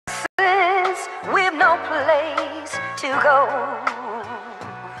place to go.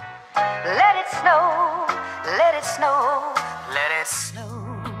 Let it snow, let it snow, let it snow.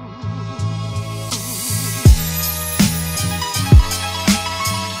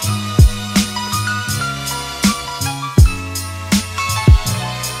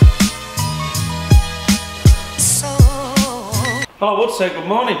 Well, I would say good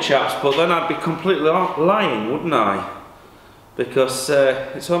morning, chaps, but then I'd be completely lying, wouldn't I? Because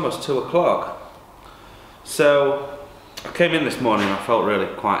it's almost 2 o'clock. So I came in this morning, I felt really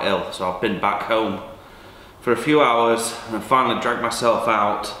quite ill, so I've been back home for a few hours and I finally dragged myself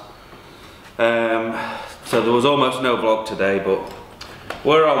out. So there was almost no vlog today, but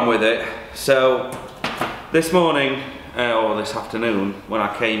we're on with it. So this morning, or this afternoon, when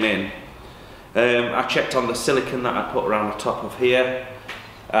I came in, I checked on the silicone that I put around the top of here,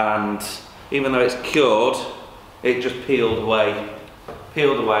 and even though it's cured, it just peeled away,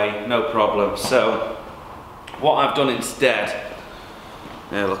 no problem. So what I've done instead,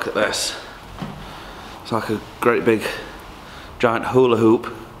 yeah, look at this, it's like a great big giant hula hoop,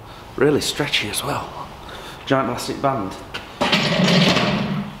 really stretchy as well, giant elastic band.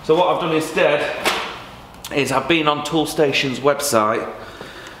 So what I've done instead is I've been on Toolstation's website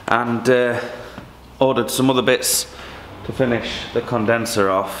and ordered some other bits to finish the condenser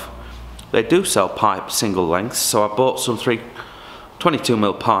off. They do sell pipe single lengths, so I bought some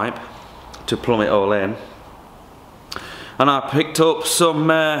 22mm pipe to plumb it all in, and I picked up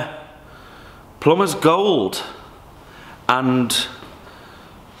some Plumber's Gold and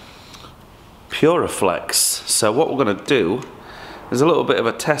Puraflex. So what we're going to do is a little bit of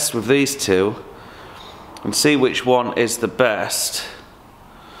a test with these two and see which one is the best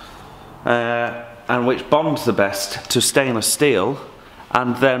and which bonds the best to stainless steel,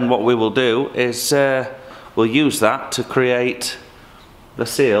 and then what we will do is we'll use that to create the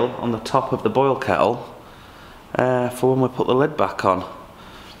seal on the top of the boil kettle for when we put the lid back on.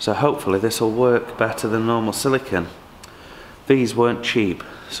 So hopefully this will work better than normal silicone. These weren't cheap,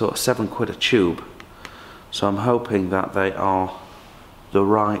 sort of £7 a tube, so I'm hoping that they are the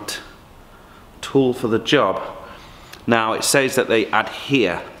right tool for the job. Now it says that they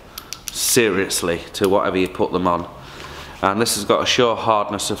adhere seriously to whatever you put them on, and this has got a sure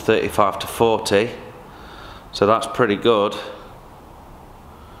hardness of 35 to 40, so that's pretty good.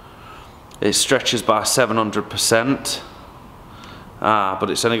 It stretches by 700%, but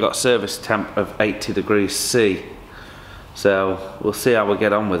it's only got service temp of 80 degrees C, so we'll see how we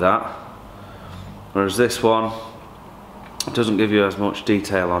get on with that. Whereas this one doesn't give you as much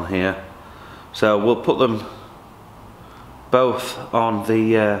detail on here, so we'll put them both on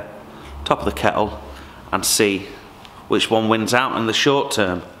the top of the kettle and see which one wins out in the short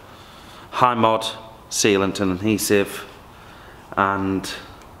term. High mod sealant and adhesive and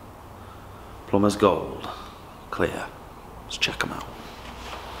Plumber's Gold clear. Let's check them out.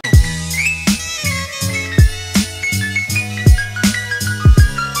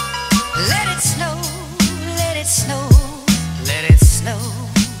 Let it snow, let it snow, let it snow.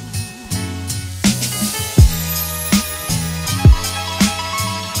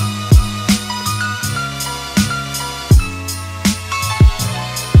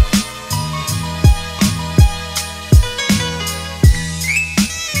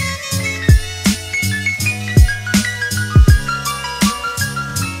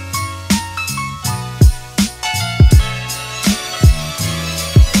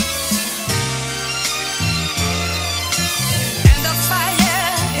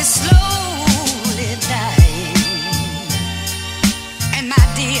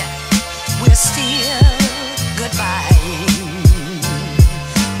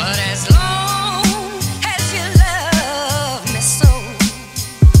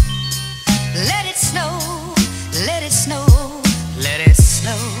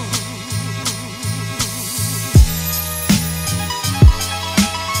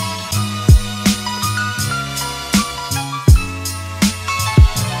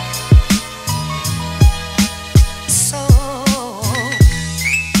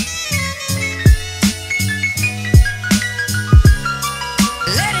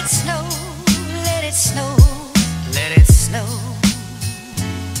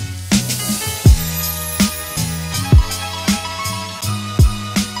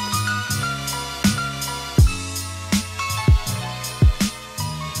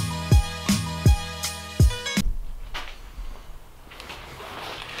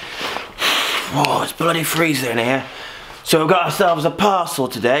 Oh, it's bloody freezing here. So we've got ourselves a parcel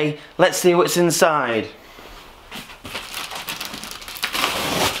today. Let's see what's inside.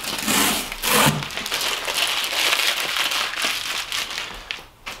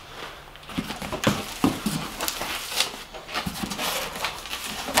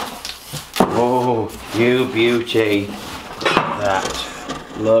 You beauty. That.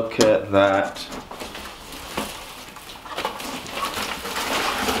 Look at that.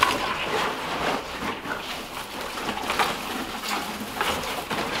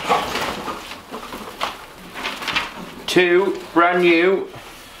 Two brand new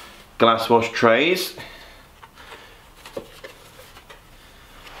glass wash trays.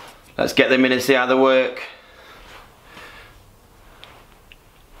 Let's get them in and see how they work.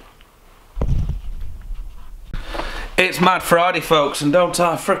 It's Mad Friday, folks, and don't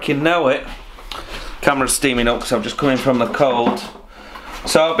I freaking know it. Camera's steaming up because I've just come in from the cold.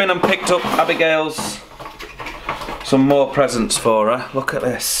 So I've been and picked up Abigail's some more presents for her. Look at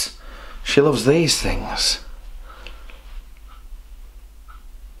this. She loves these things.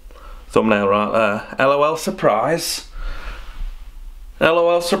 Thumbnail right there. LOL surprise.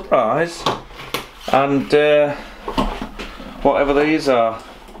 LOL surprise. And whatever these are.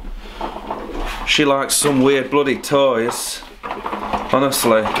 She likes some weird bloody toys.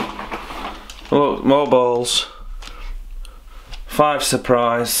 Honestly. Look, more balls. 5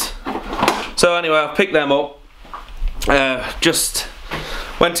 surprise. So anyway, I've picked them up. Just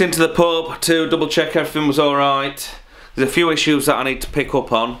went into the pub to double check everything was alright. There's a few issues that I need to pick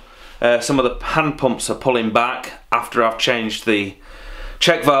up on. Some of the hand pumps are pulling back after I've changed the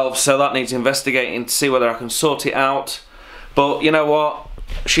check valves, so that needs investigating to see whether I can sort it out. But you know what?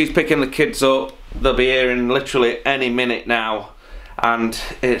 She's picking the kids up. They'll be here in literally any minute now. And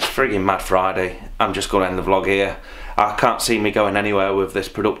it's frigging Mad Friday. I'm just going to end the vlog here. I can't see me going anywhere with this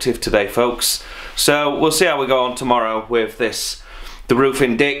productive today, folks. So we'll see how we go on tomorrow with this, the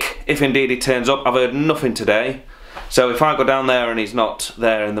roofing Dick, if indeed he turns up. I've heard nothing today. So if I go down there and he's not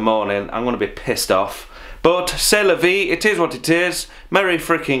there in the morning, I'm going to be pissed off. But c'est la vie, it is what it is. Merry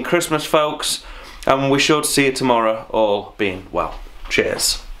freaking Christmas, folks. And we should see you tomorrow, all being well.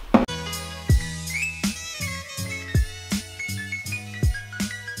 Cheers.